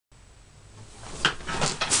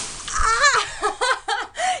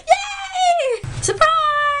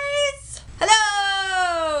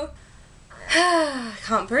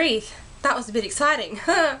breathe. That was a bit exciting.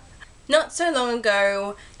 Not so long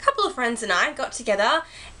ago, a couple of friends and I got together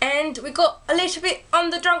and we got a little bit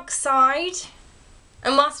on the drunk side.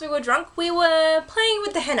 And whilst we were drunk, we were playing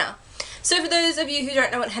with the henna. So for those of you who don't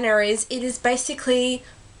know what henna is, it is basically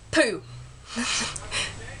poo.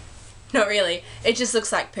 Not really, it just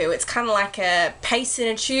looks like poo. It's kind of like a paste in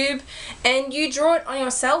a tube and you draw it on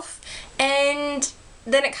yourself and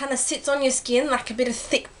then it kind of sits on your skin like a bit of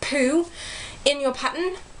thick poo in your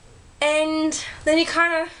pattern, and then you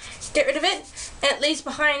kind of get rid of it and it leaves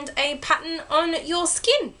behind a pattern on your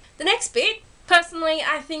skin. The next bit, personally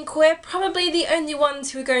I think we're probably the only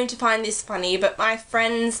ones who are going to find this funny, but my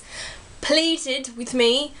friends pleaded with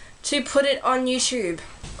me to put it on YouTube.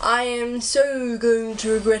 I am so going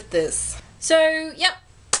to regret this. So, yep,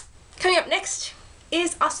 coming up next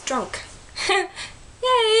is us drunk.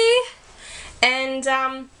 Yay! And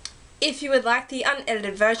if you would like the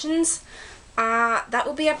unedited versions, that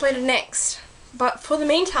will be uploaded next. But for the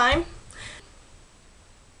meantime,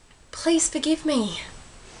 please forgive me.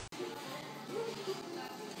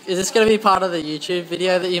 Is this going to be part of the YouTube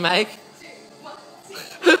video that you make?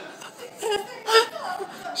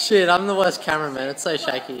 Shit, I'm the worst cameraman, it's so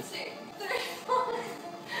shaky.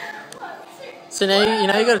 So now you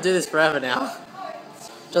know you got to do this forever now.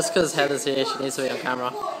 Just because Heather's here, she needs to be on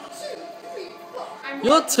camera.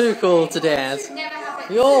 You're too cool to dance.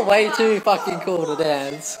 You're way too fucking cool to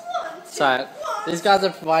dance. Sorry, these guys are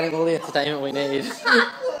providing all the entertainment we need. Never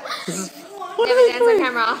dance on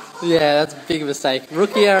camera. Yeah, that's a big mistake.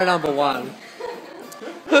 Rookie error number 1.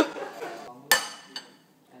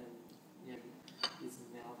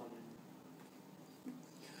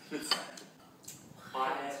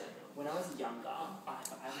 When I was younger, I've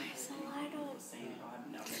never seen it.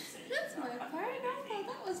 That's my phone. I thought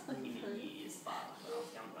that was my phone. Years, but when I was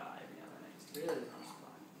younger, every now and then I used to really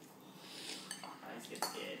I used to get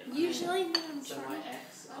scared. Usually when I'm So my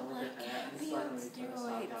ex, I I'm went like, to her, and be it's like on when we first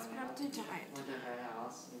started steroids. going Have out, to die. went to her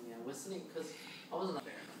house, and yeah, we're sitting, because I wasn't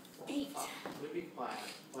there. Eat. We'd be quiet,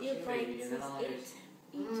 Your watching a brain movie, and then says I'll eat. just...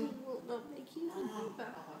 Eating will not make you remember.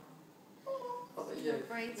 Yeah, Your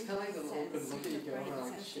brain it's kind of like the look and says look at you your going brain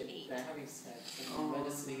like, says shit, eat. they're having sex, and we're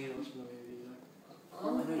just sitting here watching the movie, like...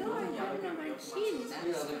 Oh no, I don't know my chin.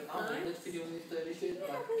 Yeah, like, I'm in this video with this dirty shit,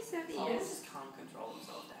 like... Who's that Some ear? just can't control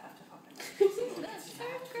themselves, they have to fucking... That's so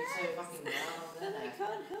It's gross. so fucking loud on But I there.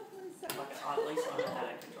 can't help myself. Like, at least I know how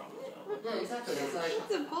to control myself. Yeah, exactly. It's like,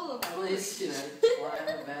 It's a ball of at least, you know, lie in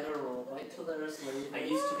the bed or wait till they're asleep. I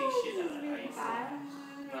used to be shit at it. I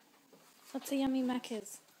used to. What's a yummy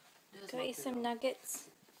Macca's? Go eat some nuggets.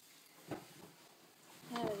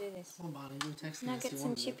 How do I do this? Come on, Barney, you text me. Nuggets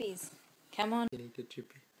and chippies. Come on. You need the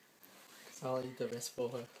chippy. Because I'll eat the rest for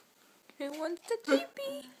her. Who wants the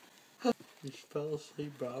chippy? You fell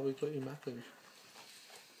asleep, bro. We got your Macca's.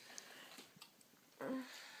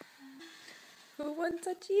 Who wants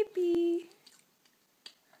a chippy?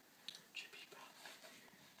 Chippy, bro.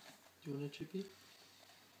 Do you want a chippy?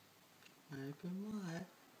 Open wide.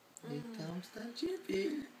 Here comes the chippy.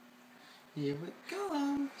 Here it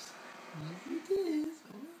comes. Here it is.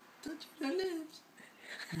 Oh, touching her lips.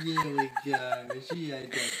 Here we go. She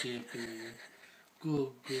ate that chippy.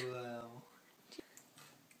 Good girl.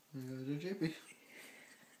 Here goes the chippy.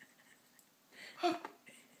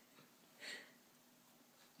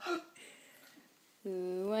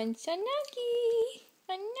 Who wants a nuggie?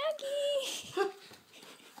 A nuggie?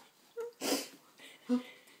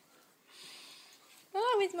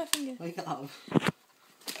 Oh, where's my finger? Wake up.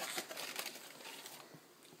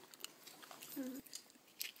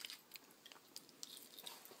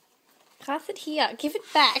 Pass it here. Give it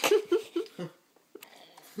back.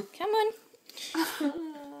 Come on.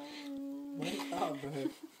 Wake up, bro.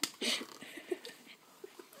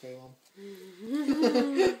 Go on.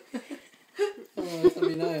 Oh, it's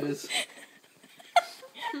me nose.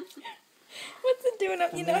 What's it doing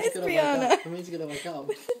up your nose, Briana? That means you're gonna wake up.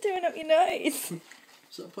 What's it doing up your nose?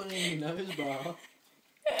 Stop putting it in your nose, bro.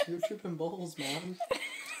 You're tripping balls, man.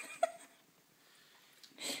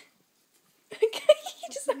 Okay,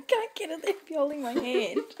 I can't get it there if you're holding my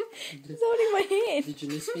hand. It's holding my hand. Did you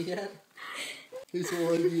miss me yet? It's all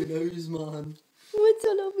over your nose, man. What's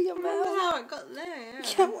all over your Remember mouth? how it got there?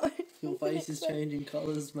 Come on. Your face is changing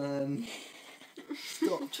colours, man.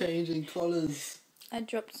 Stop changing colours. I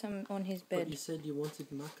dropped some on his But bed. you said you wanted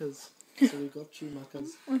Macca's, so we got you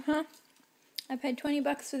Macca's. I paid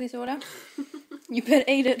 $20 for this order. You better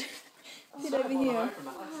eat it. Sit over here.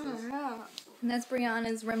 And that's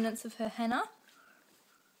Briana's remnants of her henna.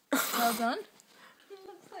 Well done. It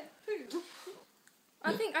looks like poo.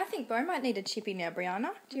 I think Bo might need a chippy now,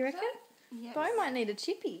 Briana. Do you reckon? Yes. Bo might need a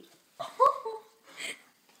chippy.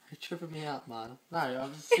 tripping me out, man. No,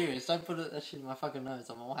 I'm serious. Don't put that shit in my fucking nose.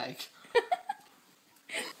 I'm awake.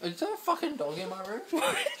 Is there a fucking dog in my room?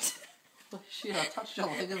 What? Holy shit, I touched your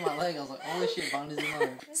leg with my leg. I was like, holy shit, Bundy's in my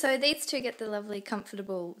room. So these two get the lovely,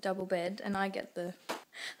 comfortable double bed, and I get the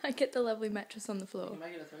lovely mattress on the You floor. can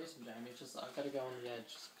make it a threesome, Jamie. It's just, I've got to go on the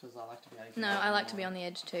edge because I like to be able to. No, I like to be on the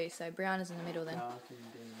edge too. So Briana's in the middle then. No, I can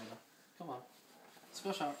be in the middle. Come on.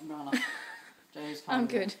 Squash up, Briana. Jamie's I'm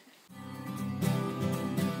good.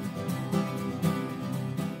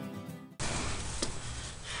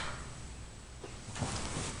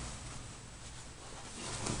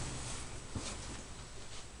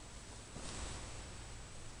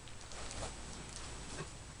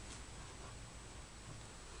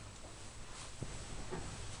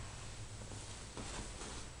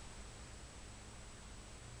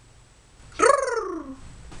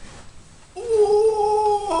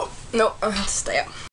 No, I have to stay up.